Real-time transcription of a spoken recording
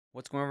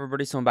What's going on,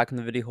 everybody? So I'm back in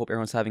the video. Hope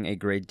everyone's having a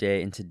great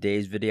day. In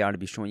today's video, I'm going to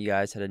be showing you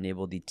guys how to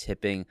enable the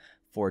tipping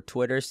for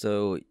Twitter.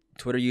 So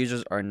Twitter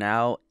users are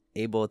now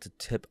able to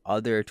tip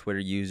other Twitter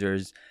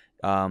users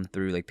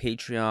through like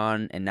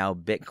Patreon and now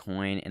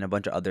Bitcoin and a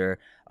bunch of other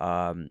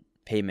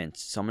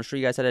payments. So I'm going to show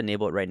you guys how to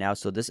enable it right now.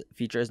 So this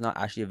feature is not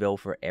actually available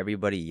for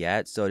everybody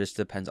yet. So it just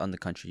depends on the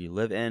country you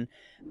live in.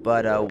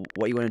 But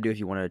what you want to do if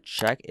you want to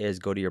check is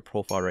go to your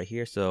profile right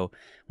here. So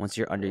once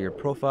you're under your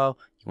profile,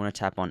 you want to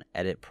tap on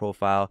edit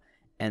profile.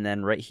 And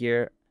then right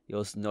here,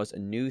 you'll notice a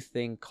new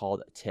thing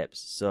called tips.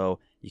 So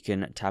you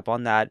can tap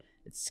on that.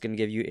 It's going to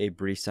give you a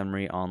brief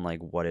summary on like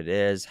what it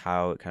is,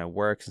 how it kind of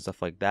works and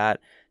stuff like that.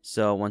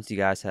 So once you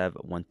guys have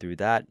went through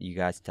that, you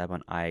guys tap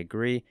on I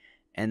agree.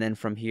 And then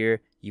from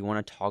here, you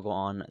want to toggle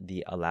on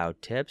the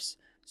allowed tips.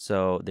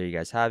 So there you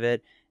guys have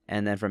it.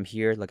 And then from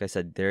here, like I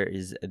said, there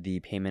is the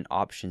payment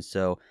option.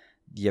 So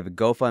you have a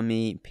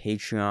GoFundMe,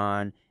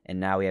 Patreon, and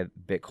now we have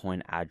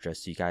Bitcoin address.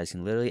 So you guys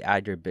can literally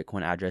add your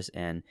Bitcoin address,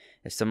 and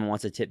if someone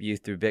wants to tip you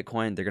through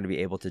Bitcoin, they're going to be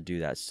able to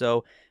do that.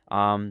 So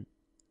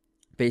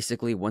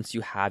basically, once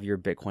you have your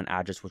Bitcoin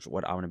address, which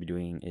what I'm going to be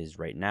doing is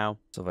right now.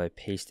 So if I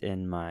paste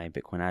in my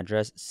Bitcoin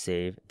address,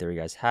 save, there you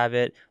guys have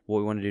it. What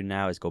we want to do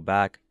now is go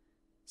back,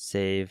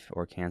 save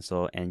or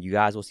cancel, and you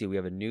guys will see we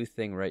have a new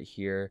thing right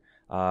here.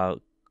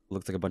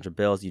 Looks like a bunch of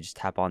bills. You just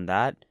tap on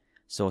that.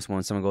 So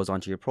when someone goes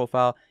onto your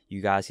profile,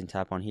 you guys can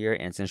tap on here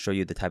and it's going to show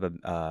you the type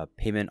of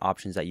payment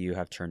options that you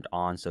have turned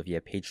on. So if you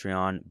have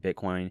Patreon,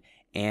 Bitcoin,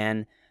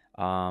 and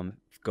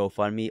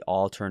GoFundMe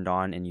all turned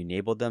on and you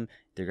enabled them,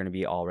 they're going to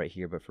be all right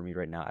here. But for me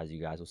right now, as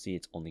you guys will see,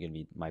 it's only going to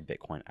be my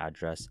Bitcoin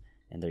address.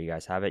 And there you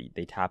guys have it.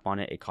 They tap on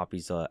it, it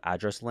copies the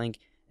address link,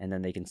 and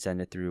then they can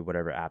send it through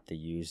whatever app they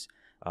use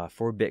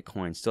for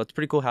Bitcoin. So it's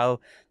pretty cool how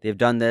they've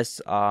done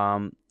this.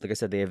 Like I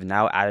said, they have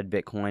now added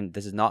Bitcoin.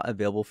 This is not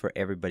available for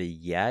everybody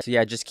yet. So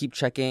yeah, just keep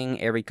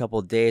checking every couple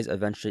of days.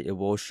 Eventually it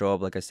will show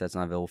up. Like I said, it's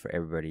not available for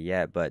everybody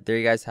yet. But there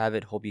you guys have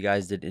it. Hope you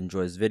guys did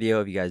enjoy this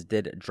video. If you guys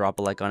did, drop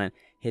a like on it.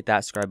 Hit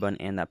that subscribe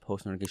button and that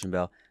post notification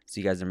bell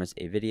so you guys don't miss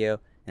a video.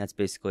 And that's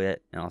basically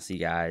it. And I'll see you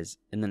guys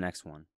in the next one.